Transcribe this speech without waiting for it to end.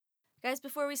Guys,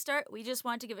 before we start, we just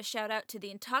want to give a shout out to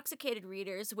the Intoxicated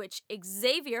Readers, which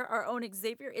Xavier, our own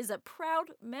Xavier, is a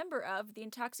proud member of. The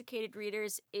Intoxicated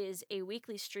Readers is a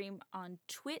weekly stream on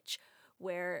Twitch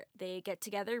where they get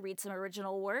together, read some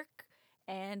original work,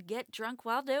 and get drunk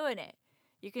while doing it.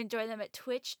 You can join them at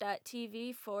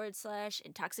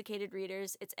twitch.tv/Intoxicated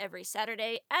Readers. It's every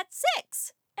Saturday at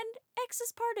 6. And X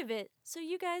is part of it, so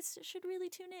you guys should really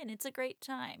tune in. It's a great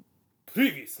time.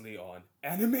 Previously on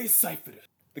Anime Cypher.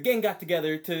 The gang got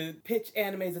together to pitch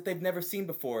animes that they've never seen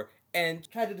before and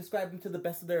try to describe them to the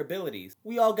best of their abilities.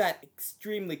 We all got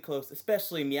extremely close,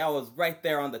 especially Meow was right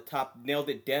there on the top, nailed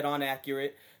it dead on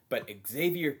accurate, but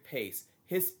Xavier Pace,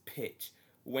 his pitch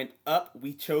went up,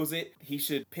 we chose it. He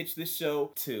should pitch this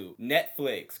show to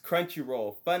Netflix,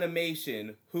 Crunchyroll,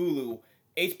 Funimation, Hulu,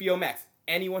 HBO Max,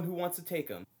 anyone who wants to take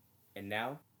him. And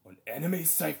now, on Anime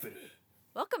Cypher.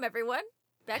 Welcome, everyone,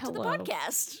 back to the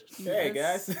podcast. Hey,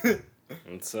 guys.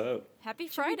 What's up? Happy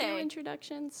Should we do Friday.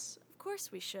 introductions? Of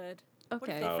course we should. What if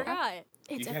Okay. they Oh. forgot?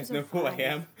 You It's guys episode know who I 5.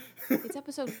 am? It's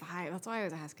episode 5. That's why I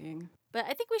was asking. But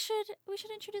I think we should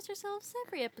introduce ourselves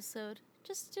every episode,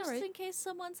 just Alright. in case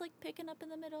someone's like picking up in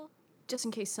the middle. Just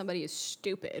in case somebody is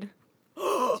stupid.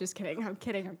 Just kidding. I'm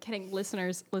kidding.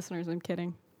 Listeners, I'm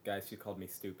kidding. Guys, she called me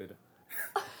stupid.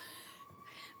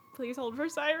 Please hold for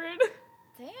Siren.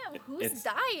 Damn, who's It's-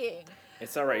 dying?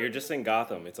 It's alright, you're just in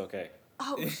Gotham, it's okay.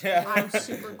 Oh, Yeah. I'm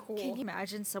super Can cool. you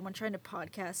imagine someone trying to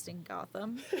podcast in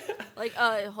Gotham? Like,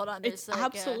 hold on, there's It's like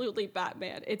absolutely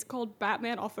Batman. It's called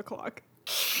Batman Off the Clock.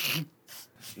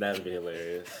 That'd be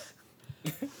hilarious.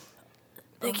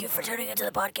 Thank you for tuning into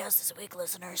the podcast this week,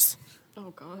 listeners. Oh,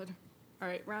 God. All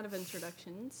right, round of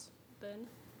introductions then.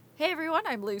 Hey everyone,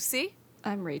 I'm Lucy.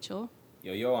 I'm Rachel.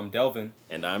 Yo, I'm Delvin.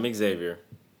 And I'm Xavier.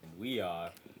 And we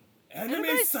are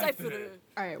Anime Cypher.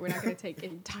 All right, we're not going to take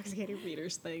Intoxicated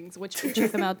Readers things, which we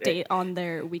check them out on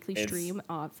their weekly It's- stream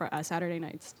for Saturday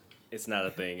nights. It's not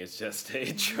a thing, it's just an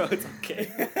intro, it's okay.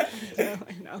 I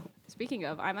know. Speaking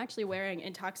of, I'm actually wearing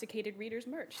Intoxicated Readers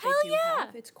merch. Hell they do yeah!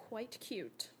 have. It's quite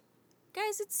cute.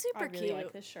 Guys, it's super I really cute.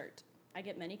 like this shirt. I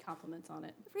get many compliments on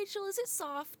it. Rachel, is it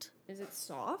soft? Is it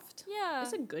soft? Yeah.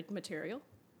 It's a good material.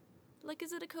 Like,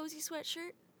 is it a cozy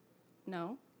sweatshirt?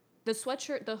 No. The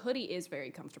sweatshirt, the hoodie is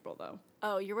very comfortable though.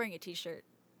 Oh, you're wearing a t-shirt.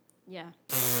 Yeah.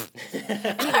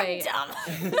 Anyway,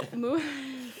 Dumb.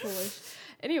 foolish.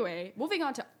 Anyway, moving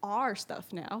on to our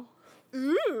stuff now.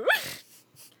 Ooh.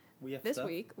 We have This stuff.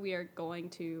 week, we are going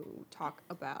to talk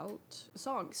about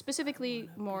songs, specifically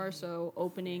more so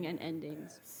opening and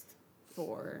endings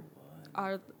for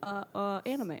our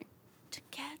anime. To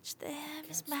catch them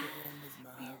is my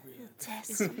real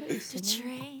test. somebody To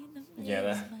train them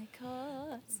Yeah, is that- my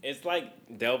cause. It's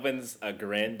like Delvin's a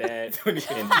granddad in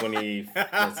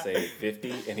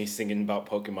 50, and he's singing about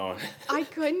Pokemon. I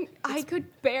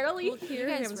could barely Well, hear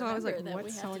you guys him, so I was like, remember that what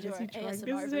we have song to do is our he trying ASMR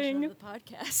to version sing? of the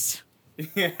podcast.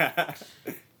 Yeah.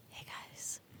 Hey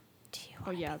guys, do you Oh,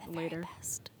 want yeah, to be the later. very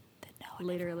best that no one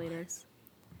Later, ever later. was?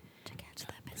 To catch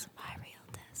them is my real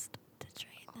test. To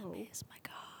train them Oh. is my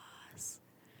cause.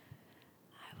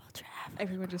 I will travel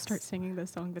Everyone just starts singing the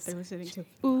song that they're listening to.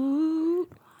 Ooh. Ooh.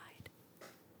 wide.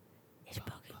 Each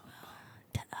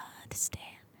Pokemon to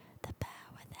understand the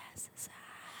power that's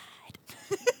inside.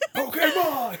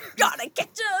 Pokemon! Gotta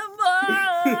catch 'em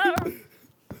all!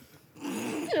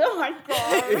 Oh my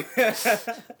god.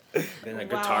 Then a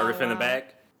guitar riff in the wow.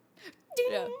 back.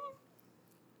 Yeah.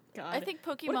 God. I think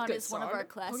What a Pokemon good is one of song. our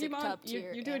classic Pokemon, top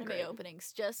tier you're doing anime great.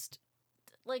 openings. Just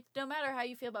like no matter how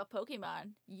you feel about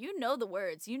Pokemon, you know the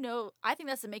words. You know, I think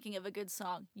that's the making of a good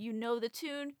song. You know the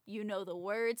tune, you know the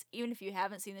words, even if you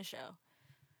haven't seen the show.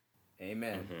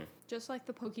 Amen. Just like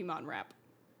the Pokemon rap.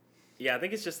 Yeah, I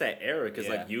think it's just that era, because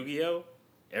Yeah. like Yu-Gi-Oh!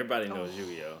 Everybody knows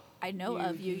Yu-Gi-Oh! I know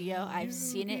of Yu-Gi-Oh. I've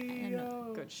seen it.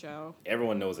 And Good show.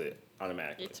 Everyone knows it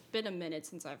automatically. It's been a minute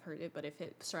since I've heard it, but if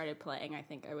it started playing, I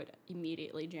think I would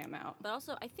immediately jam out. but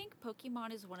also, I think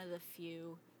Pokemon is one of the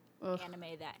few Ugh.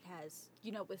 anime that has,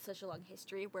 with such a long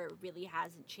history where it really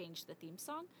hasn't changed the theme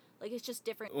song. Like it's just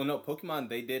different. Well, no, Pokemon,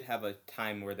 they did have a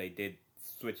time where they did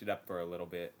switch it up for a little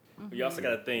bit. You also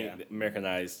got to think Yeah.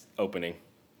 Americanized opening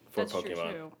for That's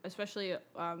Pokemon. true too. Especially,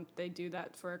 they do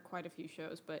that for quite a few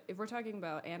shows. But if we're talking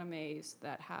about animes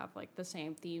that have like the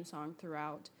same theme song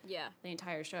throughout Yeah. the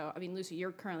entire show, I mean, Lucy,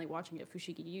 you're currently watching it.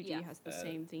 Fushigi Yuji Yeah. has the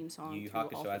same theme song Yu Yu through all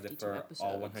Hakusho has 52 it for episodes.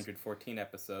 all 114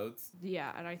 episodes.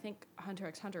 Yeah, and I think Hunter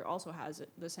x Hunter also has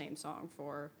the same song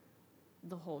for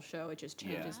the whole show. It just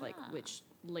changes like Ah. which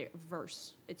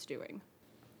verse it's doing.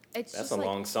 It's That's just a like,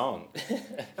 long song.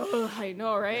 Ugh, I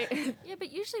know, right? Yeah,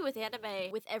 but usually with anime,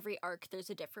 with every arc, there's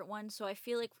a different one. So I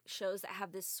feel like shows that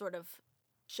have this sort of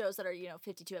shows that are,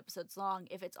 52 episodes long,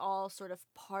 if it's all sort of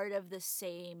part of the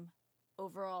same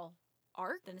overall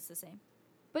arc, then it's the same.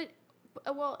 But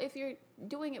well, if you're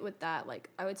doing it with that, like,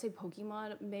 I would say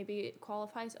Pokemon maybe it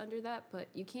qualifies under that, but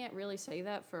you can't really say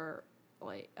that for,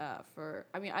 like,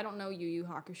 I mean, I don't know Yu Yu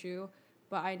Hakusho,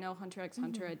 but I know Hunter x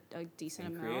Hunter a decent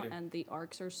Same amount, creator. and the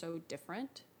arcs are so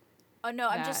different. Oh, no,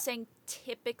 I'm That just saying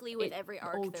typically with every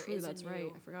arc there true, is that's a new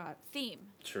right. I forgot. theme.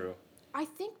 True. I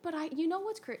think, but you know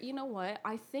what's crazy? You know what?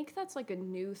 I think that's like a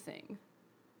new thing.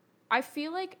 I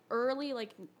feel like early,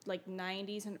 like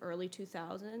 90s and early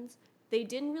 2000s, they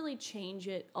didn't really change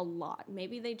it a lot.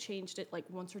 Maybe they changed it like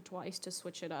once or twice to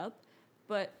switch it up,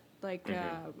 but like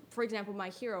for example, My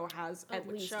Hero has at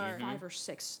which least are- 5 or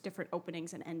 6 different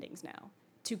openings and endings now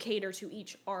to cater to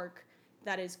each arc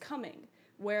that is coming.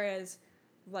 Whereas,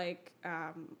 like,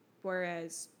 God,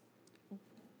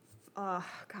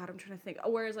 I'm trying to think.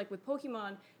 Whereas, like, with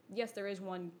Pokemon, yes, there is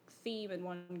one theme and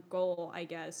one goal, I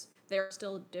guess. There are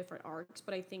still different arcs,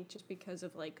 but I think just because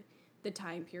of, like, the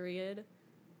time period,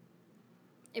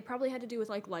 it probably had to do with,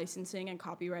 like, licensing and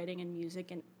copywriting and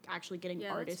music and actually getting Yeah,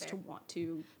 that's artists to fair. want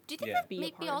to... Do you think Yeah. that Be a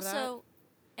may part be of that? also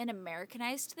an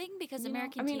Americanized thing? Because You know,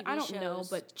 American I mean, TV I don't shows know,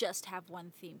 but- just have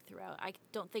one theme throughout. I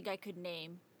don't think I could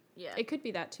name. Yeah. It could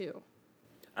be that, too.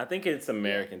 I think it's an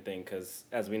American thing because,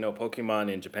 as we know,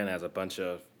 Pokemon in Japan has a bunch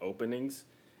of openings.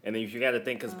 And then you got to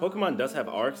think, because Pokemon does have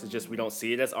arcs, it's just we don't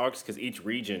see it as arcs because each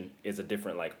region is a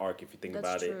different, like, arc if you think That's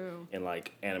about true. it in,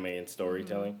 like, anime and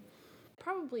storytelling.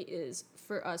 Probably is,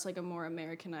 for us, like, a more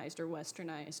Americanized or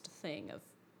Westernized thing of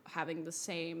having the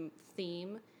same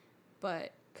theme,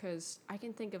 but because I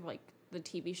can think of, like, the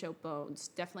TV show Bones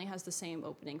definitely has the same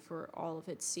opening for all of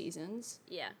its seasons.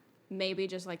 Yeah. Maybe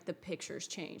just, like, the pictures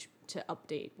change to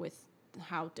update with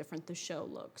how different the show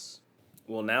looks.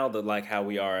 Well, now that, like, how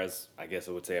we are as, I guess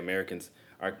I would say, Americans,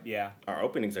 our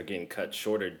openings are getting cut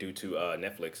shorter due to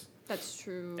Netflix. That's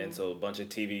true. And so a bunch of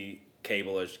TV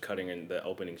cable is cutting in the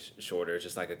openings shorter. It's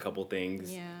just like a couple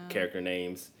things, Yeah. character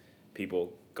names,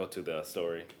 people go to the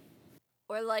story.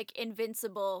 Or like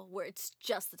Invincible, where it's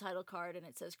just the title card and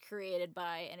it says created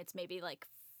by, and it's maybe like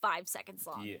 5 seconds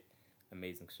long. Yeah.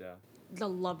 Amazing show. I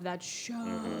love that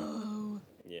show.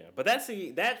 Yeah, but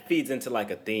that feeds into like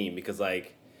a theme because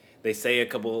like they say a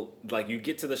couple, like you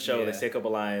get to the show, they Yeah. say a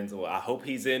couple lines. Well, I hope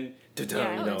he's in.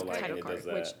 Yeah, You know, it's like title and it card, does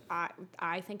that. which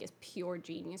I think is pure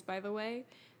genius, by the way.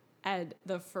 And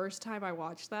the first time I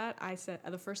watched that, I said,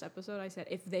 the first episode, I said,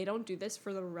 if they don't do this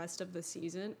for the rest of the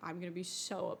season, I'm going to be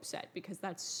so upset because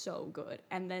that's so good.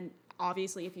 And then,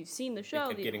 obviously, if you've seen the show,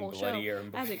 kept the getting whole show, bloodier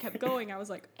and as it kept going, I was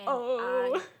like, And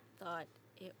oh, I thought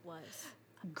it was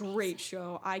great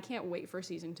show. I can't wait for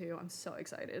season 2. I'm so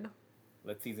excited.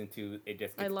 Let season 2, it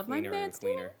just I gets love my cleaner and man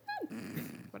still.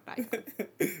 cleaner. But I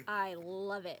I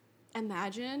love it.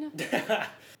 imagine.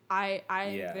 I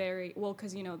Yeah. very well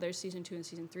because there's season 2 and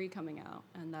season 3 coming out,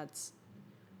 and I'm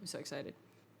so excited.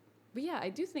 But yeah, I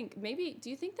do think maybe. Do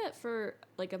you think that for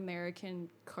like American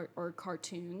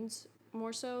cartoons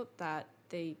more so that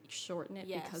they shorten it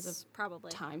Yes, because of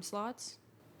probably. time slots?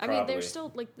 I mean,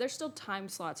 Probably. there's still time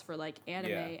slots for like anime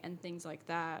Yeah. and things like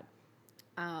that,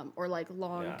 or like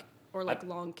long Yeah.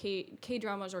 long K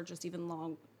dramas or just even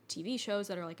long TV shows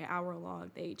that are like an hour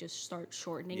long. They just start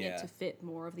shortening it Yeah. to fit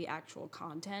more of the actual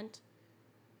content.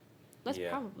 That's Yeah.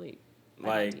 probably an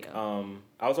Like, idea.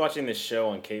 I was watching this show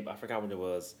on cable. I forgot what it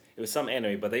was. It was some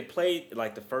anime, but they played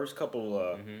like the first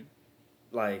couple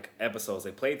like episodes.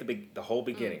 They played the whole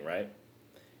beginning, right?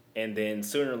 And then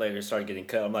sooner or later it started getting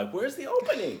cut. I'm like, where's the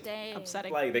opening? Dang.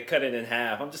 Upsetting. Like they cut it in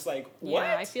half. I'm just like, what?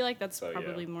 Yeah, I feel like that's So, yeah.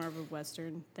 probably more of a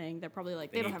Western thing. They're probably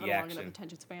like They they don't need have a the long enough action.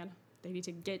 attention span. They need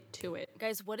to get to it.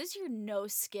 Guys, what is your no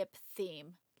skip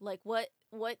theme? Like what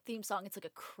theme song it's like a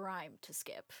crime to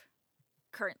skip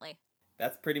currently?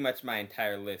 That's pretty much my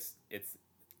entire list. It's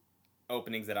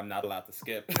openings that I'm not allowed to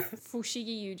skip.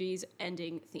 Fushigi Yuji's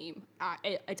ending theme.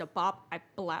 It's a bop. I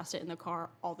blast it in the car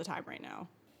all the time right now.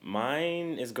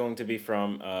 Mine is going to be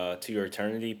from To Your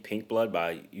Eternity, Pink Blood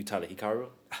by Utada Hikaru.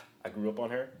 I grew up on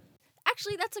her.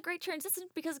 Actually, that's a great transition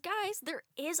because guys, there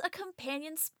is a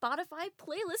companion Spotify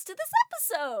playlist to this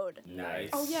episode. Nice.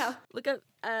 Oh yeah. Look up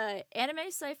Anime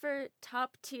Cypher current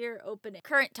top tier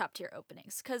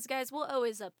openings. Because, guys, we'll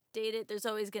always update it. There's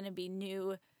always going to be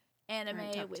new anime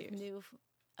Current top with tiers. new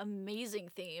amazing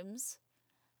themes.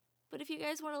 But if you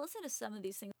guys want to listen to some of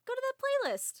these things, go to that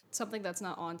playlist. Something that's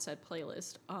not on said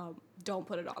playlist. Don't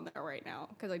put it on there right now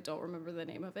because I don't remember the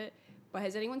name of it. But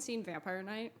has anyone seen Vampire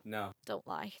Night? No, Don't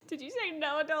lie. Did you say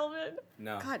no, Delvin?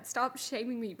 no. God, stop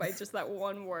shaming me by just that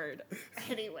one word.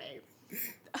 Anyway.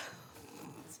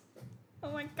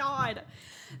 Oh my god.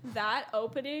 That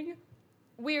opening,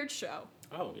 weird show.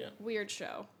 Oh yeah. Weird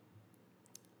show.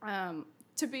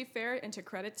 To be fair and to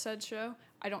credit said show,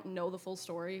 I don't know the full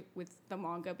story with the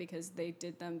manga because they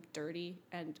did them dirty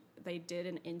and they did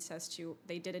an incest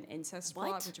What?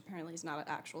 plot, which apparently is not an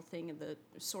actual thing in the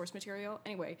source material.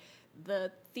 Anyway,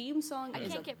 the theme song I is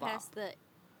can't a get bop. past the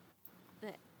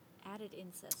added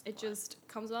incest. It plot. just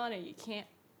comes on and you can't.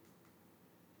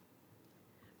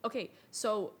 Okay,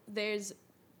 so there's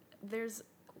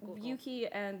Cool. Yuki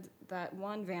and that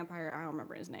one vampire, I don't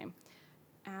remember his name.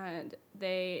 And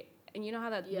you know how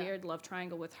that Yeah. weird love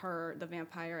triangle with her, the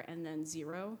vampire, and then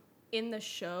Zero? In the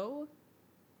show,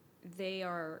 they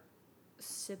are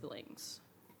siblings.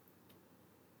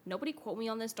 Nobody quote me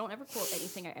on this. Don't ever quote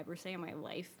anything I ever say in my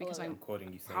life because love it. I'm I'm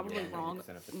quoting you saying probably you're wrong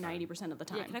 90% of the time. 90% of the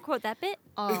time. Yeah, can I quote that bit?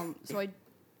 So I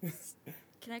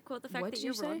Can I quote the fact What that did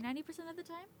you're you say? wrong 90% of the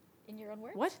time? In your own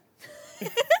words? what?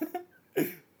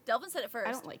 Delvin said it first.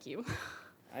 I don't like you.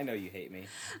 I know you hate me.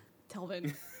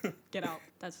 Telvin, get out.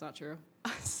 That's not true.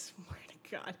 I swear to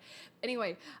God.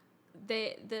 Anyway,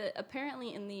 the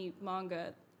apparently in the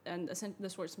manga and the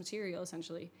source material,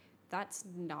 essentially, that's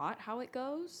not how it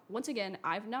goes. Once again,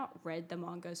 I've not read the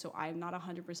manga, so I'm not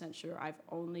 100% sure. I've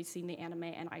only seen the anime,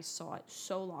 and I saw it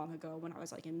so long ago when I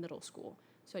was like in middle school.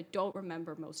 So I don't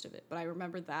remember most of it, but I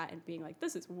remember that and being like,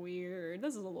 this is weird.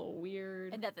 This is a little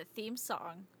weird. And that the theme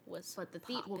song was But the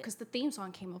poppin'. because the theme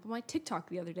song came up on my TikTok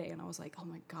the other day, and I was like, oh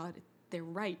my God, they're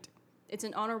right. It's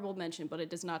an honorable mention, but it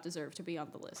does not deserve to be on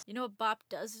the list. You know what bop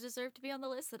does deserve to be on the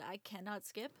list that I cannot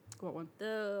skip? What one?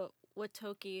 The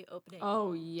Watoki opening.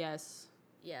 Oh yes,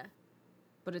 Yeah.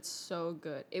 but it's so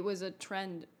good. It was a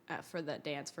trend for that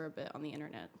dance for a bit on the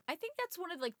internet. I think that's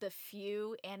one of like the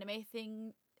few anime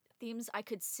themes I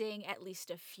could sing at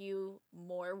least a few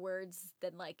more words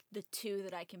than like the two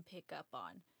that I can pick up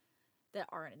on that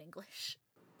aren't in English.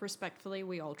 Respectfully,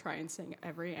 we all try and sing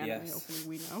every anime Yes. opening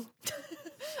we know.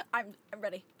 I'm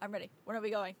ready. I'm ready. When are we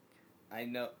going? I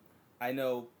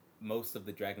know most of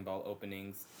the Dragon Ball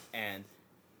openings, and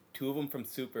two of them from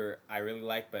Super I really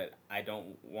like, but I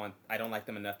don't like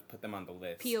them enough to put them on the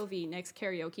list. POV, next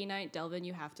karaoke night, Delvin,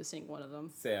 you have to sing one of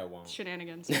them. Say I won't.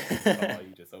 Shenanigans. Oh,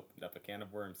 you just opened up a can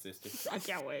of worms, sister. I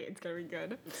can't wait. It's gonna be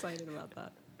good. Excited about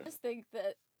that. I just think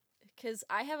that because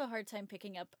I have a hard time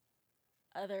picking up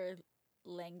other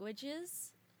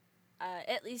languages,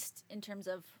 at least in terms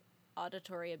of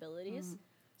auditory abilities.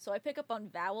 So I pick up on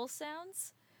vowel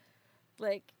sounds.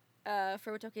 Like,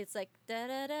 for Watoki, it's like da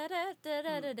da da da da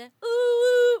da da da.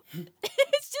 Ooh!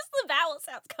 It's just the vowel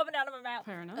sounds coming out of my mouth.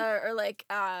 Fair enough. Or like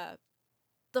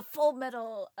the Full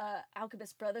Metal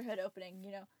Alchemist Brotherhood opening,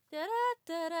 you know. Da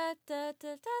da da da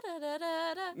da da da da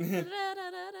da da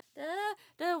da da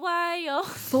da. Why yo?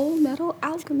 Full Metal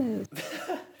Alchemist.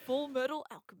 Full Metal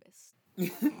Alchemist.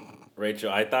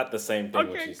 Rachel, I thought the same thing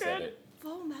when Okay, she said good. it.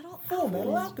 Full Metal Full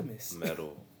Metal Alchemist.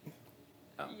 Metal.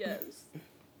 Yes.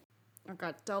 Oh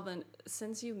God, Delvin,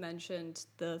 since you mentioned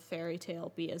the Fairy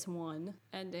Tale BS1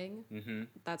 ending,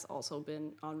 that's also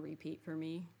been on repeat for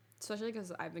me. Especially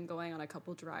because I've been going on a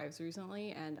couple drives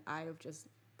recently, and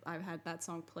I've had that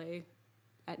song play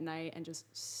at night and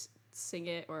just sing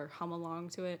it or hum along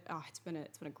to it. Oh, it's been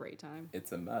a great time.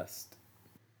 It's a must.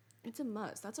 It's a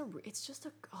must.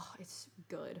 It's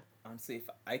good. Honestly, if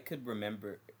I could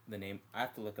remember the name, I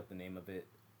have to look up the name of it.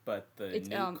 But the It's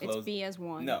new close. it's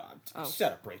BS1. No,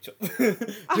 shut up, Rachel.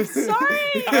 I'm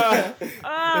sorry.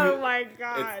 Oh my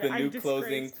God. It's the new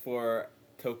closing for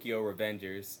Tokyo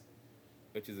Revengers,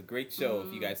 which is a great show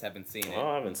if you guys haven't seen it. Oh,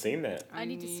 I haven't seen that. I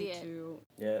need to see it.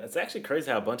 Yeah, it's actually crazy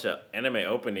how a bunch of anime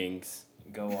openings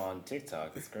go on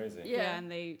TikTok. It's crazy. Yeah. And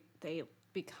they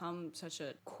become such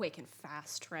a quick and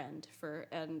fast trend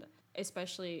and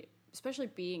especially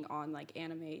being on like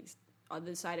animes on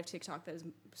the side of TikTok that is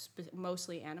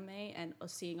mostly anime, and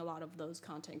seeing a lot of those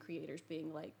content creators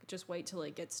being like, just wait till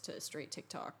it gets to straight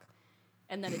TikTok,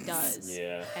 and then it does.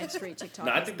 Yeah. And straight TikTok.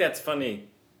 No, I think that's funny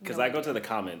because I go idea. to the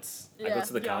comments. I Yeah. go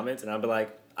to the Yeah. comments and I'll be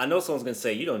like, I know someone's gonna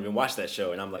say you don't even watch that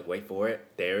show, and I'm like, wait for it,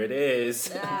 there it is,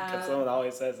 because Yeah. someone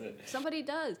always says it. Somebody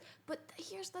does. But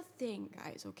here's the thing,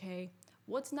 guys, okay?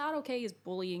 What's not okay is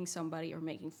bullying somebody or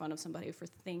making fun of somebody for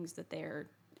things that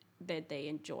they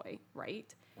enjoy,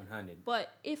 right? 100.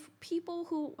 But if people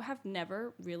who have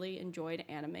never really enjoyed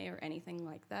anime or anything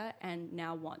like that and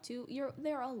now want to,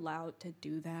 they're allowed to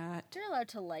do that. They're allowed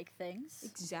to like things.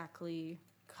 Exactly.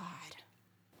 God.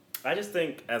 I just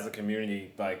think as a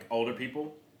community, like older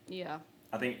people, Yeah.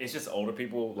 I think it's just older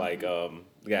people like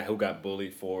who got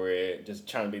bullied for it, just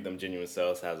trying to be them genuine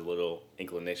selves, has a little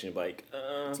inclination like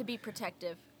To be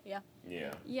protective. Yeah.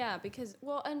 yeah. Yeah, because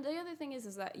and the other thing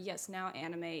is that yes, now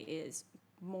anime is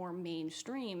more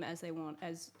mainstream as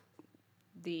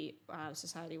the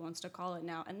society wants to call it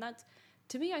now. And that's,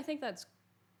 to me, I think that's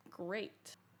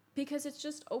great. Because it's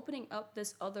just opening up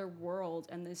this other world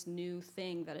and this new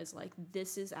thing that is like,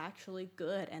 this is actually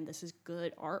good and this is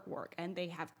good artwork and they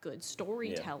have good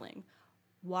storytelling.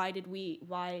 Why did,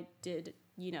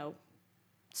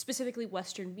 specifically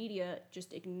Western media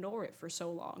just ignore it for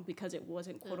so long because it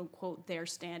wasn't quote unquote their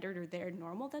standard or their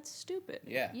normal? That's stupid.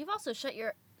 Yeah. You've also shut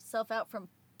yourself out from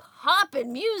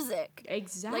poppin' music.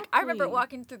 Exactly. Like, I remember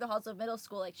walking through the halls of middle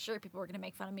school, like, sure, people were going to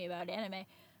make fun of me about anime,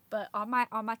 but on my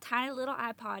tiny little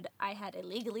iPod, I had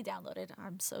illegally downloaded,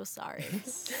 I'm so sorry,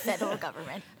 federal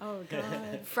government, Oh,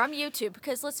 God. from YouTube,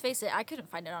 because let's face it, I couldn't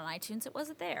find it on iTunes. It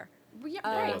wasn't there. Well, yeah, it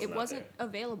right. was It not wasn't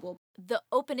available. The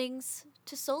openings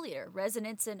to Soul Eater,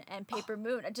 Resonance, and Paper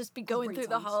Moon, I'd just be going Great through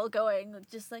the songs. hall going,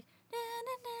 just like...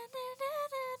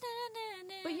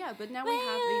 But yeah, but now we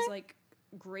have these like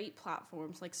great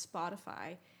platforms like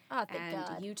Spotify Oh, thank and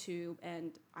God. YouTube,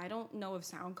 and I don't know if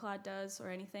SoundCloud does or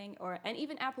anything, and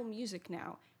even Apple Music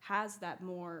now has that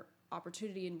more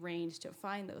opportunity and range to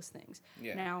find those things.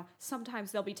 Yeah. Now,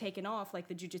 sometimes they'll be taken off, like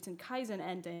the Jujutsu Kaisen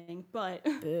ending, but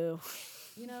Boo.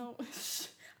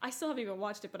 I still haven't even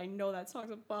watched it, but I know that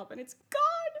song's a bop, and it's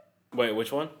gone. Wait,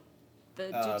 which one? The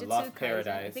Jujutsu Lost Kaisen.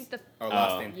 Paradise. I think or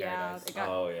Lost in yeah,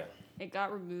 Paradise. it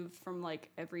got removed from like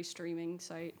every streaming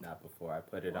site. Not before I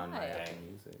put it on my Why? Apple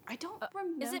Music. I don't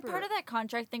remember. Is it part of that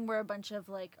contract thing where a bunch of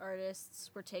like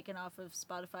artists were taken off of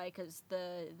Spotify because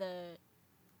the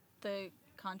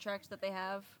contract that they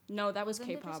have No, that was was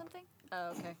ended or K-pop. something? Oh,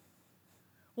 okay.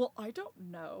 Well, I don't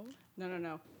know.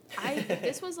 No.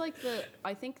 This was like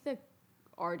I think the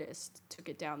artist took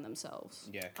it down themselves.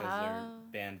 Yeah, because their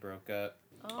band broke up.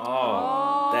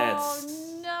 Oh,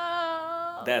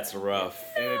 that's rough.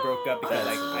 And they broke up because,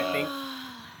 like, I think,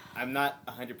 I'm not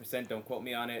 100%, don't quote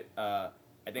me on it. I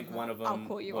think one of I'll them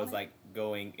quote you on was, it. like,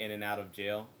 going in and out of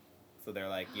jail. So they're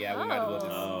like, yeah, we might as well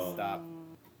just Oh. stop.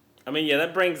 I mean, yeah,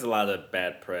 that brings a lot of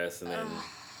bad press, and then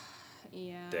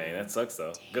Yeah. dang, that sucks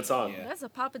though. Good song. Yeah. That's a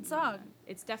poppin' song.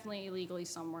 It's definitely illegally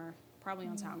somewhere, probably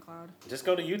on SoundCloud. Just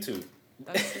go to YouTube,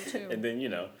 That's true too. and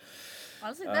then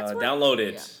Honestly, that's what, download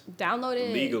it Download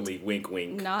it legally. Wink,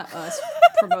 wink. Not us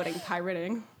promoting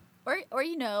pirating. Or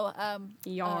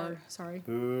Yar. Sorry.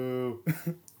 Boo.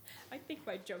 I think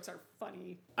my jokes are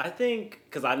funny. I think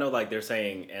because I know like they're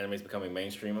saying anime's becoming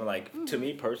mainstream. I'm like, to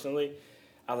me personally,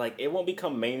 I like it won't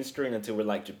become mainstream until we're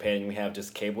like Japan and we have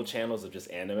just cable channels of just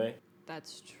anime.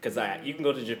 That's true. Because you can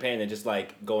go to Japan and just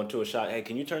like go into a shop. Hey,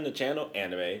 can you turn the channel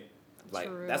anime? Like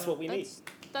True. that's what we need.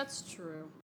 That's true.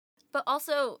 But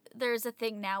also, there's a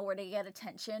thing now where to get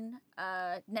attention,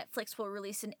 Netflix will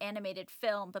release an animated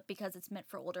film, but because it's meant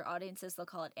for older audiences, they'll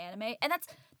call it anime, and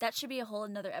that should be a whole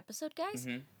another episode, guys.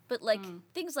 Mhm. But like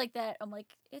things like that, I'm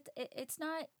like, it's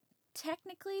not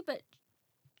technically, but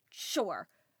sure,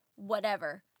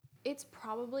 whatever. It's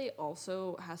probably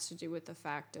also has to do with the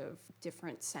fact of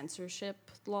different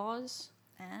censorship laws.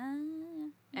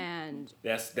 And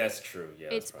That's true. Yeah,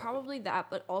 it's that's probably that,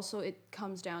 but also it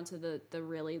comes down to the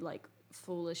really like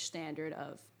foolish standard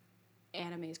of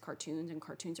anime's cartoons, and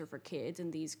cartoons are for kids,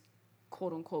 and these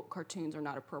quote unquote cartoons are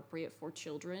not appropriate for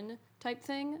children type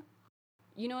thing.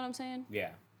 You know what I'm saying?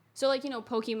 Yeah. So like,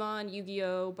 Pokemon,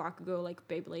 Yu-Gi-Oh, Bakugo, like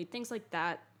Beyblade, things like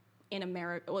that in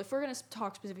America. Well, if we're gonna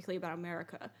talk specifically about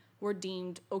America, were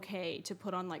deemed okay to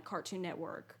put on like Cartoon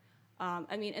Network.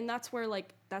 And that's when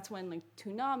like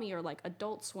Toonami or like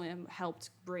Adult Swim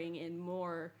helped bring in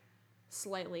more,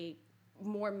 slightly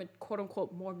more quote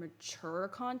unquote more mature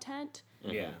content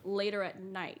Yeah. later at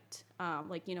night.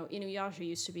 Inuyasha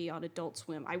used to be on Adult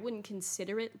Swim. I wouldn't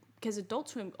consider it because Adult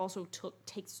Swim also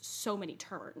takes so many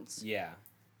turns Yeah.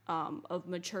 of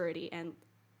maturity, and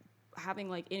having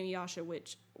like Inuyasha,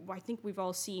 which I think we've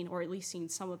all seen or at least seen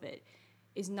some of it,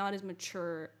 is not as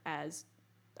mature as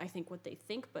I think what they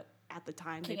think, but at the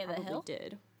time King they of the probably Hill?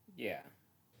 did. Yeah.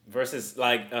 versus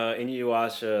like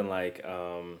Inuyasha and like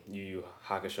Yu Yu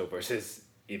Hakusho versus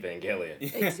Evangelion.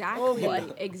 Exactly.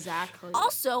 boy. Exactly.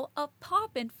 Also, a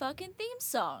poppin' fucking theme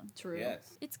song. True.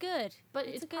 Yes. It's good, But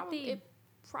it's it's a good theme. it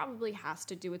probably has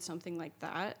to do with something like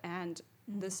that, and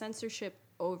the censorship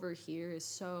over here is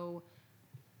so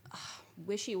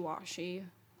wishy-washy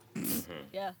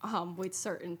Yeah. with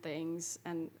certain things,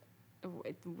 and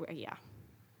yeah.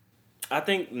 I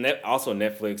think also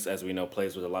Netflix, as we know,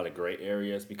 plays with a lot of gray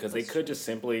areas because they could just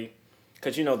simply,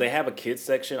 because they have a kids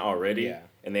section already, Yeah.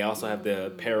 and they also have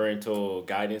the parental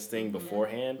guidance thing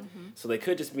beforehand, so they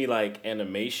could just be like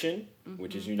animation,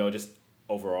 which is just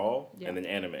overall, Yeah. and then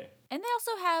anime. And they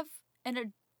also have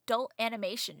an adult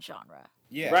animation genre.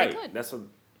 Yeah. Right. could. That's what.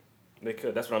 They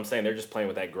could. That's what I'm saying. They're just playing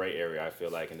with that gray area, I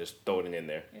feel like, and just throwing it in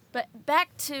there. But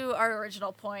back to our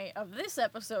original point of this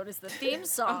episode is the theme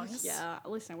songs. Yeah,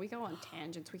 listen, we go on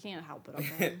tangents. We can't help it,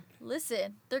 okay?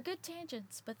 Listen, they're good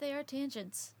tangents, but they are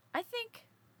tangents. I think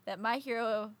that My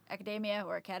Hero Academia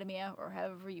or Academia or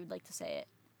however you'd like to say it,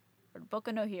 or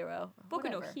Boku no Hero, or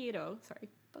Boku no whatever. Hero, sorry.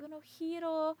 Boku no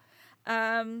Hero.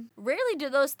 Rarely do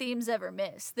those themes ever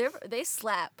miss. They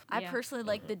slap. I Yeah. personally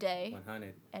like the day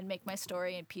 100. and make my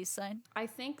story and peace sign. I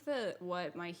think that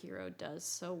what My Hero does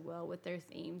so well with their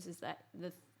themes is that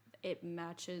it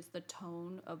matches the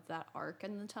tone of that arc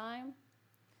and the time.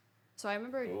 So I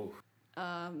remember Ooh.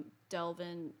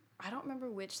 Delvin, I don't remember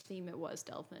which theme it was,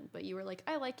 Delvin, but you were like,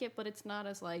 I like it, but it's not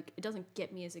as like, it doesn't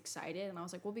get me as excited. And I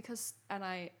was like, well, because, and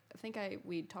I think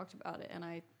we talked about it, and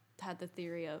I had the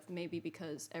theory of maybe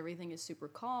because everything is super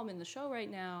calm in the show right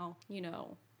now, you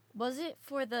know. Was it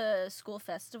for the school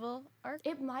festival arc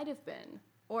It might have been.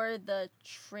 or the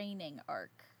training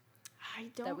arc?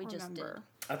 I don't That we just remember.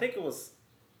 I think it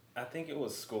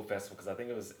was school festival because I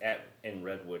think it was in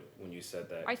Redwood when you said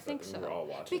that. I think so. We were all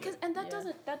watching. Because it. and that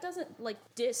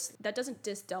Yeah. doesn't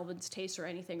diss Delvin's taste or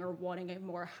anything or wanting a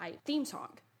more hype theme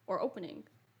song or opening.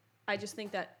 I just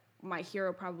think that My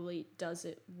Hero probably does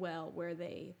it well where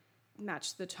they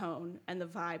match the tone and the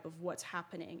vibe of what's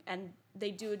happening, and they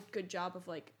do a good job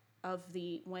of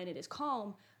the when it is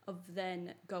calm of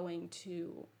then going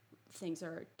to things that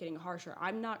are getting harsher.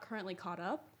 I'm not currently caught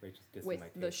up Rachel's dissing with my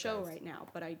the taste, show guys. right now,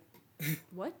 but I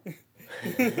what?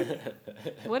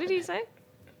 What did he say?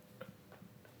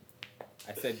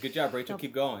 I said, good job, Rachel.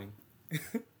 Keep going.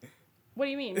 What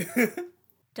do you mean?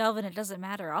 Delvin, it doesn't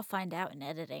matter. I'll find out in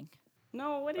editing.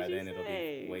 No, what did By you then, it'll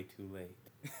say? be way too late.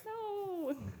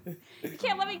 No. You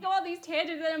can't let me go on these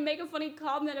tangents and then make a funny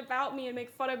comment about me and make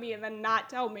fun of me and then not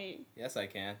tell me. Yes, I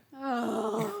can.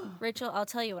 Oh, Rachel, I'll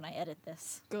tell you when I edit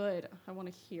this. good. I want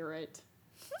to hear it.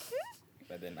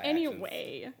 But then my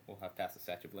Anyway. actions will have passed the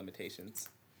statute of limitations.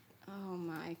 Oh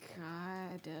my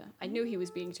god. I knew he was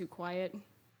being too quiet.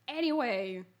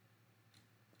 Anyway,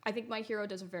 I think My Hero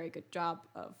does a very good job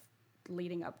of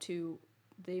leading up to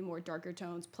the more darker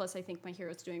tones. Plus, I think My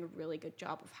Hero's doing a really good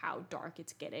job of how dark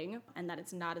it's getting and that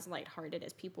it's not as lighthearted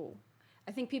as people.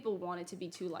 I think people want it to be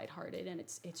too lighthearted and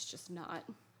it's just not.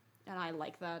 And I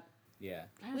like that. Yeah.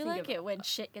 We like it when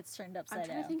shit gets turned I'm upside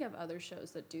trying down. to think of other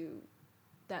shows that do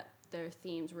that. Their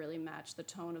themes really match the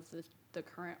tone of the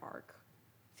current arc.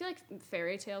 I feel like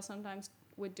Fairy Tale sometimes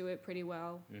would do it pretty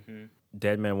well.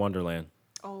 Dead Man Wonderland.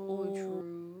 Oh,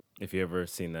 true. If you ever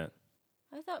seen that.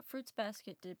 I thought Fruits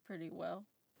Basket did pretty well.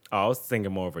 Oh, I was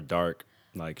thinking more of a dark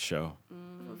show.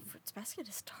 Fruits Basket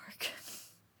is dark.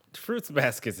 Fruits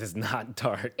Baskets is not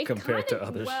dark compared to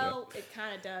other shows. Well, it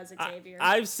kind of does, Xavier.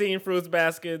 I've seen Fruits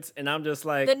Baskets, and I'm just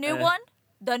like The new one?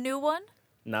 The new one?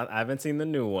 I haven't seen the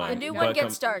new one. The new but one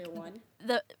gets dark. New one.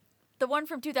 The one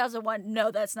from 2001, no,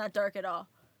 that's not dark at all.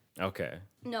 Okay.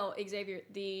 No, Xavier.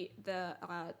 The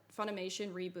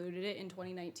Funimation rebooted it in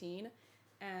 2019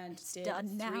 and did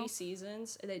done now? 3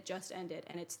 seasons. It just ended,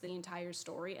 and it's the entire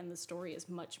story. And the story is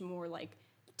much more like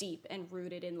deep and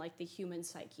rooted in like the human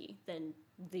psyche than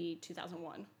the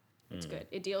 2001. It's good.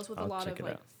 It deals with a I'll lot check of it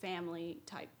like out. family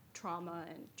type trauma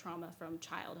and trauma from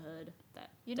childhood that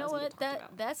You know doesn't what? get talked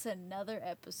about. That's another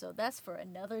episode. That's for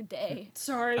another day.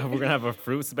 Sorry. We're gonna have a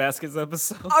Fruits Baskets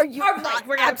episode. Are you All right, not?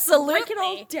 we're gonna Absolutely. break it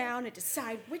all down and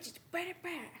decide which is better.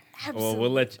 Well,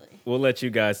 we'll let you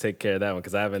guys take care of that one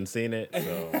because I haven't seen it.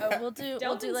 So We'll do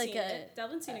Delvin's like seen a. it.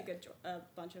 Delvin's seen a good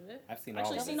bunch of it. I've seen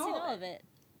Actually, all of seen it. all of it.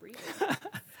 Really.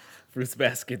 Fruits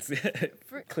Baskets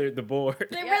cleared the board.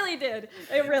 They really did.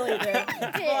 They really did.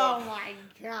 Oh my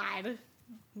god.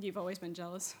 You've always been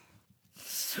jealous.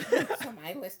 So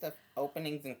my list of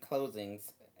openings and closings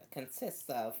consists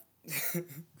of...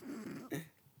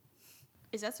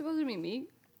 Is that supposed to be me?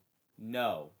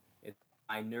 No, it's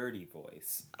my nerdy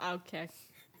voice. Okay.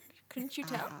 Couldn't you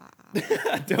tell?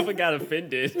 Delvin got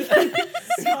offended.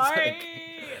 Sorry.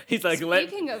 He's like,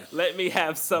 Speaking of- let me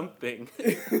have something.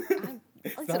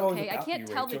 It's not always okay. I about can't you,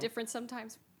 tell the Rachel. difference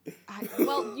sometimes.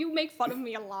 Well, you make fun of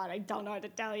me a lot. I don't know what to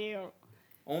tell you.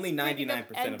 Only Speaking of 99%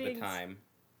 of the endings. time.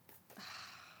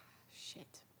 Shit.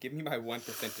 Give me my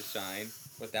 1% to shine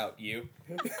without you.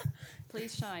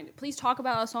 Please shine. Please talk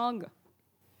about a song.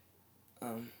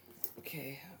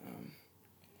 Okay.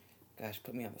 Gosh,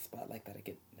 put me on the spot like that. I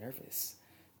get nervous.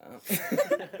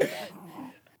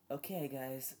 Okay,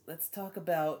 guys, let's talk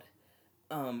about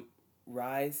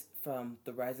Rise from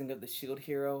the Rising of the Shield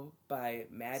Hero by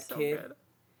Mad Kid.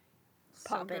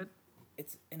 Poppin'.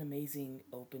 It's an amazing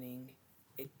opening.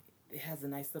 It has a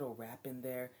nice little rap in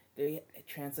there. They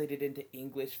translated into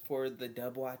English for the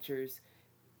dub watchers.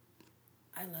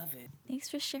 I love it. Thanks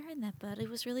for sharing that, bud. It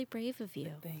was really brave of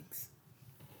you. Thanks.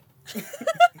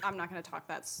 I'm not going to talk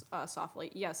that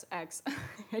softly. Yes, X.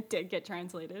 It did get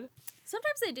translated.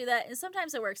 Sometimes they do that, and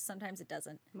sometimes it works, sometimes it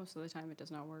doesn't. Most of the time, it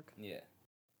does not work. Yeah,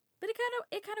 But it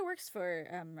kind of works for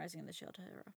Rising of the Shield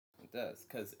Hero. it does,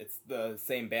 because it's the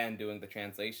same band doing the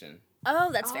translation.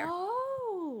 Oh, that's fair.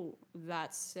 Oh,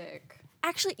 that's sick.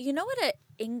 Actually, you know what an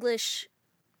English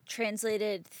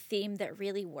translated theme that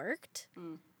really worked?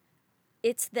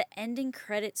 It's the ending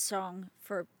credit song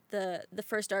for the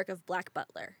first arc of Black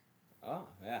Butler. Oh,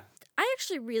 yeah. I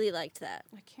actually really liked that.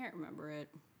 I can't remember it.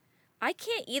 I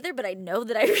can't either, but I know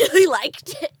that I really liked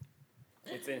it.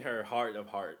 It's in her heart of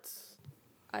hearts.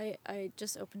 I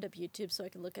just opened up YouTube so I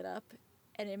could look it up,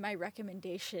 and in my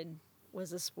recommendation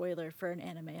was a spoiler for an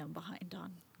anime I'm behind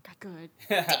on. Good.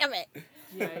 Damn it!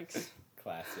 Yikes.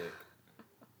 Classic.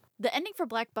 The ending for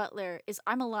Black Butler is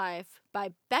I'm Alive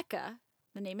by Becca.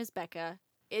 The name is Becca.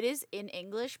 It is in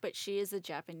English, but she is a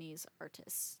Japanese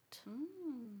artist.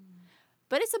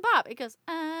 But it's a bop. It goes,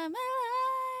 I'm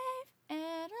alive and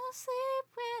I'll sleep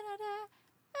when I die.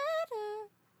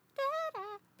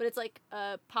 But it's like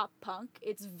pop punk.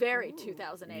 It's very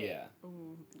 2008. Yeah.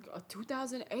 Ooh,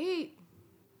 2008.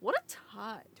 What a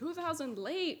time. 2000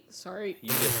 late. Sorry. You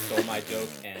just stole my joke,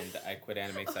 and I quit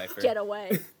Anime Cypher. Get away.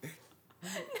 Did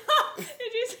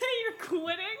you say you're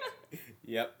quitting?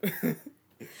 Yep.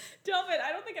 Delvin,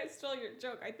 I don't think I stole your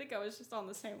joke. I think I was just on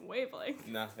the same wavelength.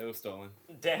 Nah, it was stolen.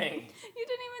 Dang. You didn't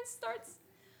even start.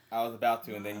 I was about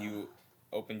to, and then you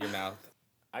opened your mouth.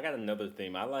 I got another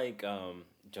theme. I like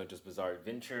JoJo's Bizarre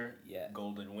Adventure. Yeah.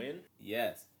 Golden Wind.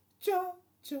 Yes.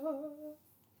 JoJo.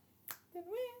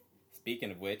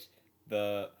 Speaking of which,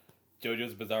 the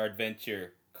JoJo's Bizarre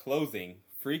Adventure closing,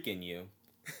 Freaking You.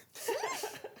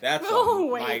 That's Oh,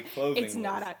 on wait. my closing It's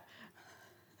not. list.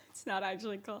 It's not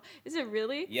actually called. Is it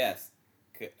really? Yes.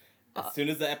 As soon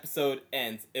as the episode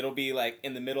ends, it'll be like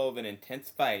in the middle of an intense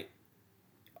fight.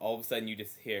 All of a sudden, you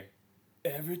just hear,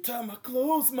 every time I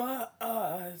close my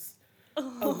eyes,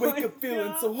 I wake up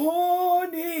feeling so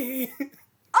horny.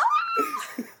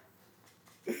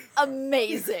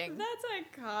 Amazing. That's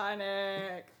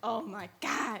iconic. Oh my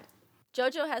god.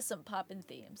 JoJo has some poppin'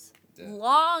 themes. Yeah.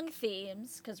 Long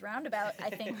themes, because Roundabout, I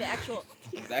think the actual...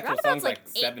 The actual Roundabout's song's like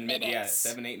 8 7 minutes.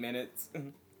 Yeah, minutes. 7-8 minutes.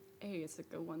 Hey, it's a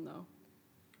good one though.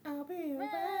 I'll be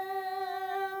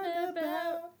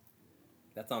roundabout.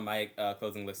 That's on my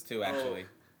closing list too, actually.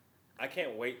 I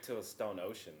can't wait till Stone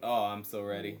Ocean. Oh, I'm so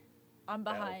ready. I'm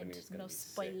That behind. opening is gonna No be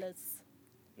sick. spoilers.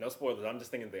 No spoilers. I'm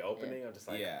just thinking of the opening. I'm just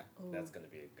like, Yeah. that's gonna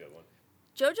be a good one.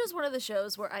 JoJo's one of the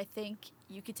shows where I think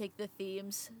you could take the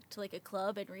themes to like a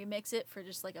club and remix it for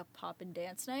just like a pop and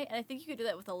dance night. And I think you could do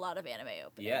that with a lot of anime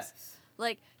openings. Yes.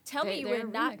 Like, tell me you They're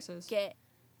would not remixes. get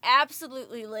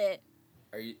absolutely lit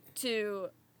Are you to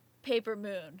Paper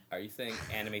Moon. saying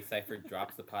Anime Cypher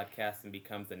drops the podcast and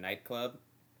becomes a nightclub?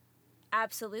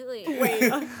 Absolutely. Wait. Wait,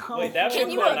 that Can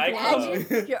was you a nightclub.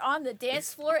 imagine? You're on the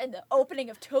dance floor and the opening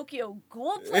of Tokyo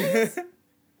Ghoul plays?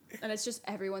 And it's just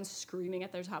everyone screaming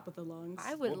at their top of the lungs.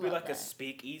 I would We'll love be like that. a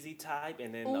speakeasy type,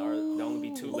 and then there'll only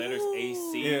be 2 letters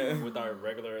AC Yeah. with our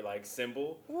regular like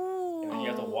symbol, Ooh. and then you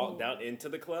have to walk down into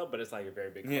the club, but it's like a very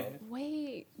big club. Yeah.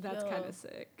 Wait, that's Yo. kind of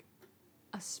sick.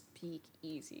 A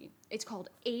speakeasy. It's called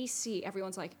AC.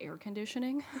 Everyone's like air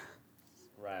conditioning.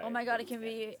 Right. Oh my god, but it can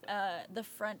it's be, the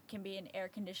front can be an air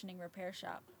conditioning repair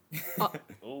shop.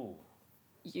 Ooh,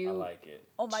 You. I like it.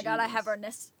 Oh my god, I have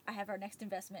Jeez. our next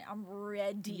investment. I'm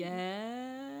ready.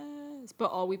 Yes.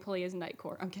 But all we play is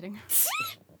Nightcore. I'm kidding.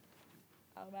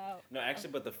 I'm out. No,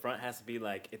 actually, but the front has to be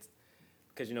like it's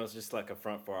because it's just like a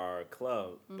front for our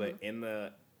club, but in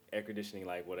the air conditioning,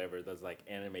 like whatever, there's like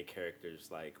anime characters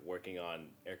like working on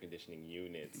air conditioning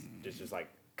units, just like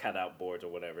cut out boards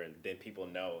or whatever, and then people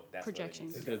know that's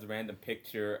Projections. What it There's a random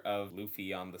picture of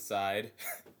Luffy on the side.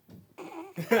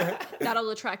 That'll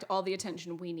attract all the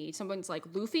attention we need. Someone's like,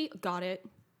 Luffy, got it.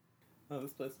 Oh,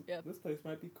 this place. Yep. This place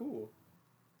might be cool.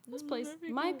 This place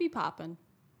might be popping.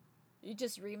 You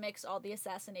just remix all the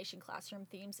Assassination Classroom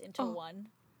themes into Oh. one.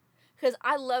 Because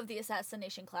I love the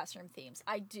Assassination Classroom themes.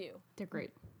 I do. They're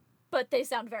great. But they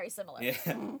sound very similar. Yeah.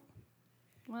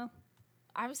 Well,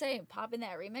 I'm saying pop in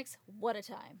that remix. What a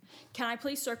time. can I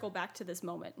please circle back to this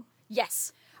moment?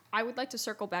 Yes. I would like to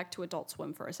circle back to Adult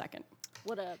Swim for a second.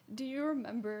 What a... Do you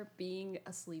remember being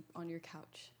asleep on your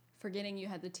couch, forgetting you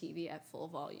had the TV at full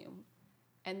volume,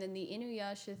 and then the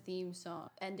Inuyasha theme song,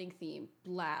 ending theme,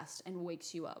 blasts and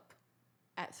wakes you up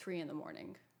at 3 in the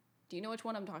morning? Do you know which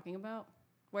one I'm talking about?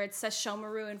 Where it says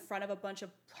Shomaru in front of a bunch of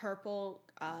purple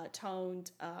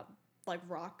toned like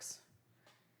rocks.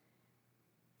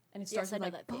 And it starts Yes, I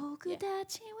with know like that theme. Yeah.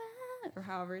 Bokudachi wa or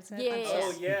however it's said. Yeah, I'm yeah, so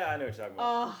Oh yeah, I know what you're talking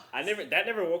about. Oh, That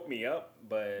never woke me up,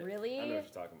 but Really? I know what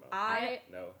you're talking about. I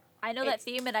No. I know that It's-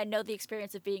 theme, and I know the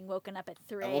experience of being woken up at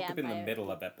 3 I a.m. woke up in the by-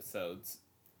 middle of episodes.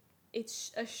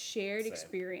 it's a shared Same.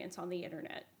 experience on the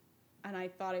internet, and I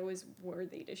thought it was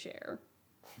worthy to share.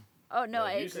 Oh no,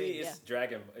 I Usually agree.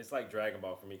 it's like Dragon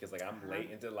Ball for me because like I'm late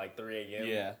into like 3 a.m.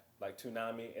 Yeah. Like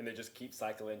Toonami, and they just keep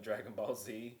cycling Dragon Ball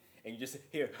Z, and you just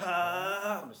hear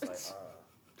I'm just like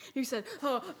You said,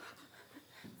 "Oh,"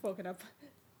 woken up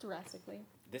drastically.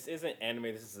 This isn't anime.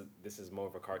 This is more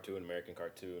of a cartoon, American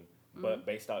cartoon, but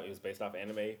it was based off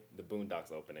anime. The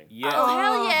Boondocks opening. Yes. Oh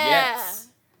hell yeah! Yes.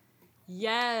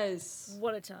 Yes.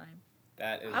 What a time.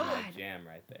 That is I my would- jam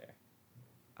right there.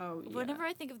 Oh yeah. Whenever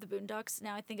I think of the Boondocks,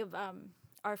 now I think of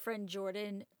our friend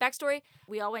Jordan. Backstory: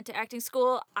 we all went to acting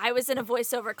school. I was in a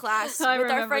voiceover class I with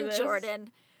our remember friend this.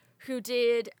 Jordan, who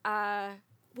did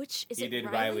which is He it? did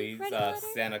Riley's Riley's letter?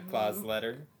 Santa Claus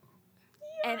letter.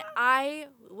 And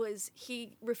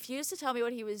he refused to tell me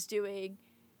what he was doing,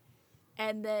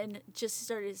 and then just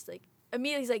started like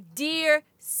immediately he's like, "Dear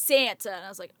Santa," and I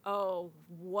was like, "Oh,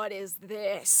 what is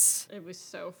this?" It was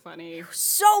so funny.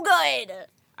 So good.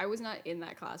 I was not in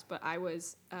that class, but I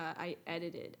was. I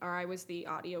edited, or I was the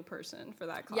audio person for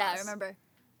that class. Yeah, I remember.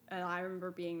 And I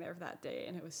remember being there that day,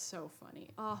 and it was so funny.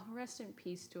 Oh, rest in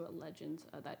peace to a legend,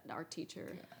 that our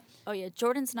teacher. Oh yeah,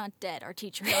 Jordan's not dead. Our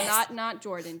teacher No, is. not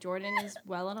Jordan. Jordan is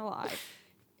well and alive.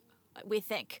 We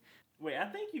think. Wait, I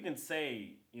think you can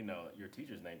say your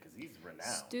teacher's name because he's renowned.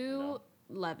 Stu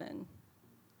Levin.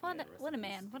 What Yeah, a, rest what a in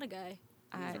man. What a guy.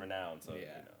 He's renowned, so Yeah.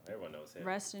 everyone knows him.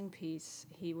 Rest in peace.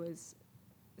 He was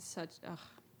such.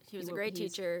 He was a He- great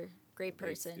he's teacher, great Great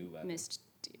person. Stu Levin.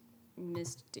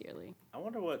 missed dearly. I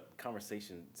wonder what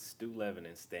conversation Stu Levin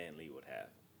and Stan Lee would have.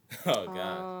 Oh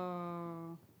god.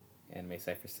 Oh. Anime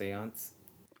Cypher Seance.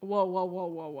 Whoa, whoa, whoa,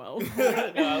 whoa, whoa. No,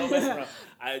 I don't mess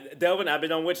around. Delvin, I've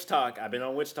been on Witch Talk. Don't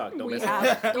We mess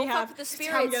have- around. Don't We fuck have- with the it's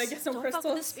spirits. time we gotta get some don't fuck with the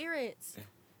crystals. spirits.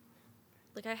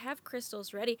 Like I have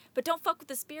crystals ready, but don't fuck with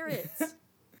the spirits.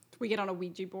 We get on a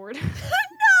Ouija board. No,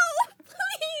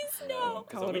 please no.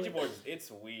 So Totally. Ouija boards,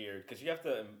 it's weird because you have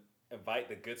to invite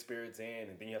the good spirits in,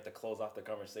 and then you have to close off the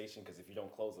conversation because if you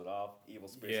don't close it off, evil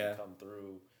spirits Yeah. can come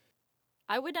through.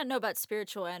 I would not know about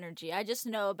spiritual energy. I just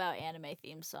know about anime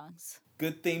theme songs.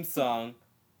 Good theme song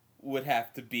would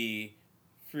have to be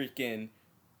freaking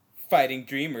Fighting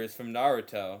Dreamers from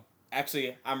Naruto.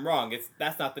 Actually, I'm wrong.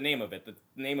 That's not the name of it. The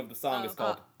name of the song Oh. is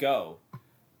called Go.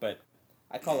 But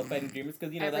I call it Fighting Dreamers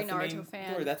because Every that's the Naruto main fan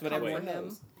story. That's what come everyone for him.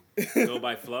 knows. Go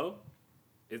by flow?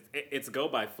 It's Go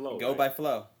by flow. Go right? by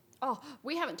flow. Oh,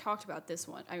 we haven't talked about this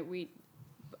one.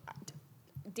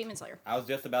 Demon Slayer. I was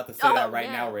just about to say Oh, that right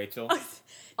yeah. now, Rachel.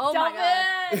 Oh my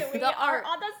god. We The are art,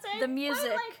 on the same the music.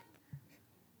 wavelength.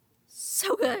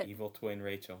 So good. Evil twin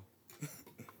Rachel.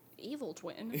 Evil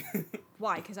twin.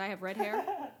 Why? Because I have red hair.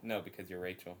 No, because you're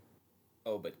Rachel.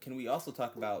 Oh, but can we also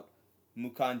talk about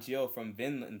Mukanjyo from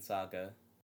Vinland Saga?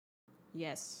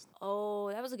 Yes. Oh,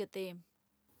 that was a good theme.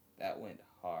 That went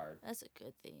hard. That's a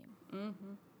good theme.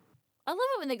 Mm-hmm. I love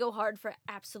it when they go hard for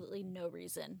absolutely no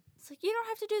reason. It's like, you don't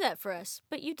have to do that for us,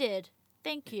 but you did.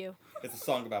 Thank you. It's a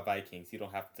song about Vikings. You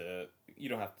don't have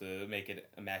to make it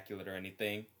immaculate or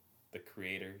anything. The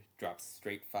creator drops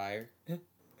straight fire.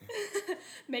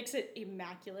 Makes it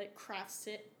immaculate. Crafts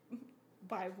it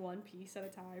by one piece at a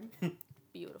time.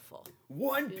 Beautiful.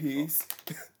 One Piece.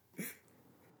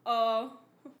 Oh.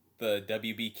 The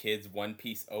WB Kids One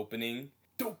Piece opening.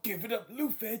 Don't give it up,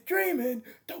 Luffy dreaming.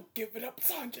 Don't give it up,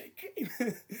 Sanjay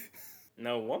dreaming.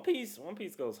 No, One Piece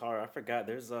goes hard. I forgot.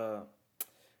 There's the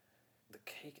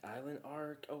Cake Island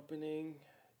arc opening.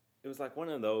 It was like one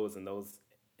of those in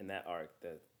that arc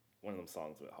that one of them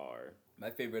songs went hard. My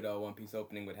favorite One Piece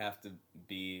opening would have to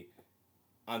be.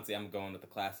 Honestly, I'm going with the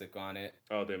classic on it.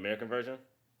 Oh, the American version?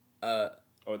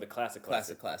 Or the classic?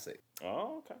 Classic.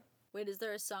 Oh, okay. Wait, is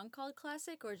there a song called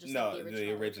Classic or just No, like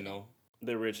the original.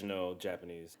 The original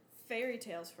Japanese. Fairy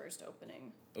Tale's first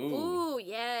opening. Ooh. Ooh,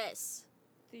 yes.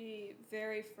 The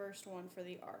very first one for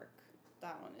the arc.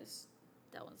 That one is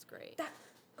That one's great.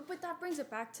 But that brings it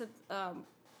back to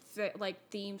like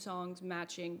theme songs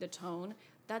matching the tone.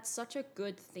 That's such a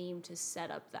good theme to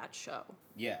set up that show,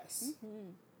 Yes.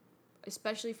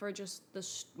 especially for just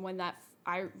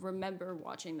I remember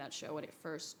watching that show when it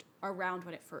first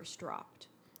dropped,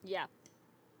 Yeah.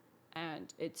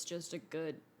 and it's just a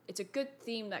good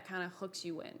theme that kind of hooks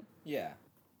you in. Yeah.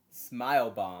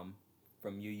 Smile Bomb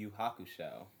from Yu Yu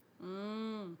Hakusho.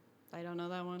 I don't know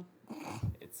that one.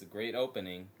 It's a great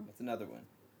opening. What's another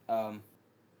one?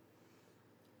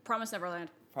 Promise Neverland.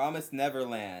 Promise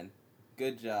Neverland.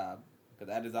 Good job. Because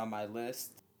that is on my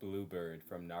list. Bluebird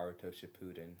from Naruto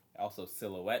Shippuden. Also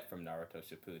Silhouette from Naruto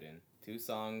Shippuden. 2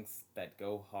 songs that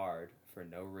go hard for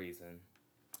no reason.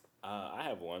 I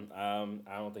have one. I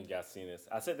don't think y'all seen this.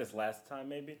 I said this last time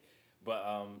maybe,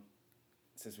 but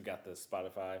since we got the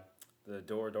Spotify, the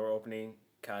Door opening,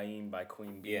 Kain by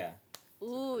Queen Bee. Yeah.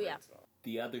 Ooh, yeah. Song.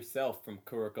 The Other Self from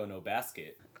Kuroko no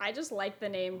Basket. I just like the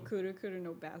name Kuru Kuru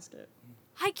no Basket.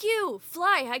 Haikyuu,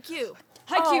 fly, Haikyuu.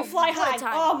 Haikyuu, fly what a high.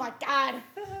 time. Oh my god.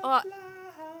 Oh,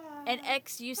 and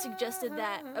X, you suggested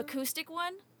that acoustic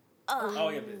one. Oh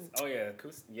yeah,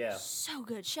 acoustic. Yeah. So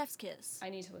good, Chef's Kiss. I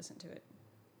need to listen to it.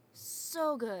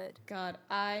 So good. God,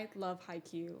 I love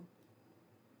Haikyuu.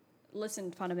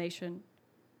 Listen, Funimation,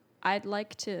 I'd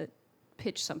like to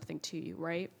pitch something to you,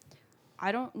 right?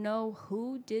 I don't know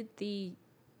who did the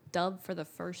dub for the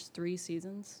first 3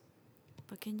 seasons,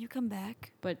 But can you come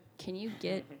back? but can you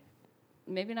get,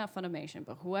 maybe not Funimation,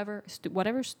 but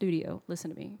whatever studio,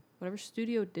 listen to me, whatever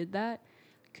studio did that,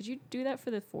 could you do that for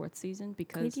the 4th season?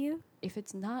 Because Could you? if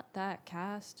it's not that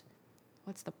cast,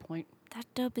 what's the point? That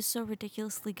dub is so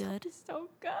ridiculously good. It's so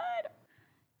good.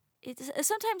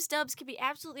 Sometimes dubs can be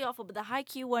absolutely awful, but the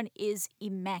Haikyuu one is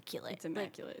immaculate. It's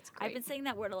immaculate. It's great. I've been saying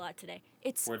that word a lot today.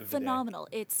 It's Word of the day. phenomenal.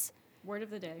 It's Word of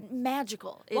the day.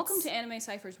 magical. Welcome It's- to Anime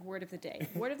Cypher's Word of the Day.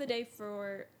 Word of the day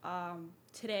for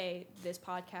today, this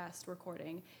podcast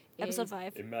recording. episode is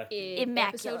 5. Immaculate.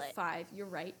 Immaculate. Episode 5, you're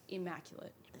right,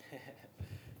 immaculate.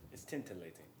 It's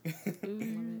tintillating.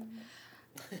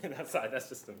 That's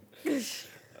just a...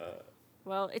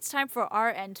 Well, it's time for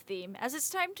our end theme, as it's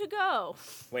time to go.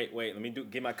 Wait, let me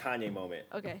get my Kanye moment.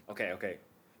 Okay. Okay.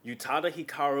 Utada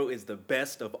Hikaru is the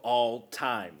best of all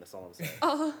time. That's all I'm saying.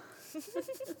 Oh,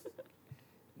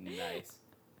 Nice.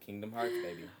 Kingdom Hearts,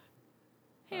 baby.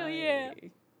 Hell yeah.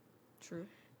 True.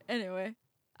 Anyway,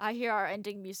 I hear our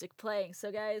ending music playing,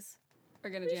 so guys,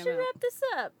 We're gonna we jam should out. wrap this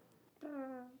up.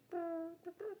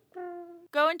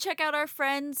 Go and check out our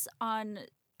friends on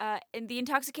in the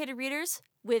Intoxicated Readers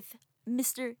with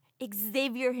Mr.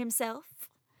 Xavier himself.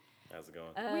 How's it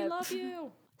going? We love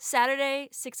you. Saturday,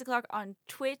 6 o'clock on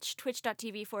Twitch,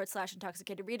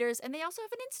 twitch.tv/Intoxicated Readers. And they also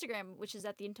have an Instagram, which is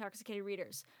at the Intoxicated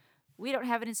Readers. We don't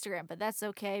have an Instagram, but that's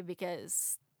okay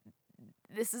because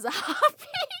this is a hobby.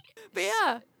 But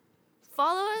yeah,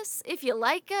 follow us if you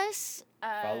like us.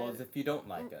 Follow us if you don't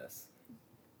like us.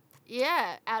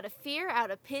 Yeah, out of fear,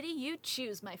 out of pity, you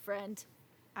choose, my friend.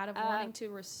 Out of wanting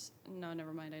to no,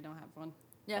 never mind, I don't have one.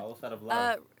 Yeah. Follow us out of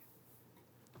love.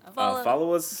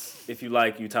 Follow us if you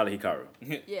like Utada Hikaru.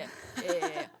 Yeah.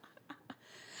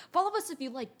 Follow us if you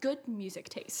like good music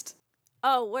taste.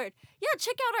 Oh, word. Yeah,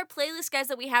 check out our playlist, guys,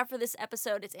 that we have for this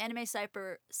episode. It's Anime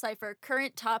Cypher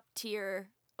current top tier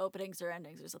openings or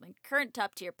endings or something. Current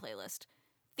top tier playlist.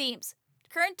 Themes.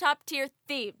 Current top tier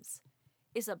themes.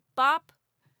 Is a bop.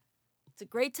 It's a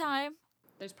great time.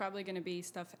 There's probably going to be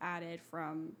stuff added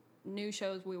from new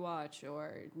shows we watch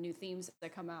or new themes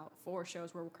that come out for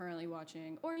shows we're currently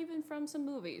watching or even from some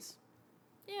movies.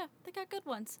 Yeah, they got good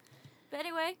ones. But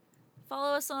anyway,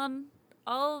 follow us on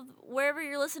wherever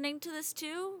you're listening to this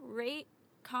too. Rate,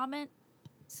 comment,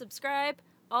 subscribe,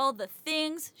 all the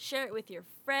things. Share it with your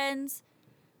friends.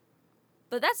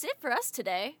 But that's it for us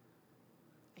today.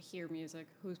 I hear music.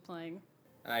 Who's playing?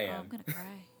 I Oh, am. I'm gonna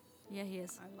cry. Yeah, he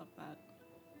is. I love that.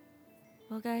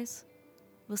 Well, guys,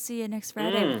 we'll see you next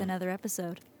Friday with another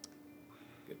episode.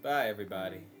 Goodbye,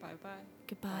 everybody. Bye-bye.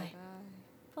 Goodbye.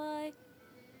 Bye. Bye.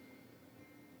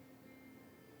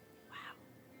 Wow.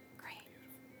 Great.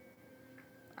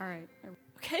 All right.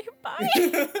 Okay, bye.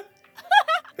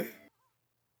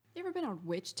 You ever been on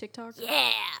Witch TikTok?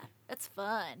 Yeah, that's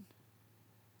fun.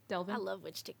 Delvin? I love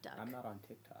Witch TikTok. I'm not on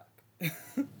TikTok.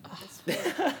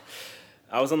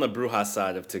 I was on the Bruja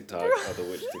side of TikTok, of the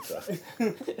witch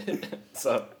TikTok.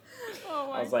 So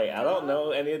I was like, I don't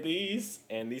know any of these,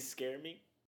 and these scare me.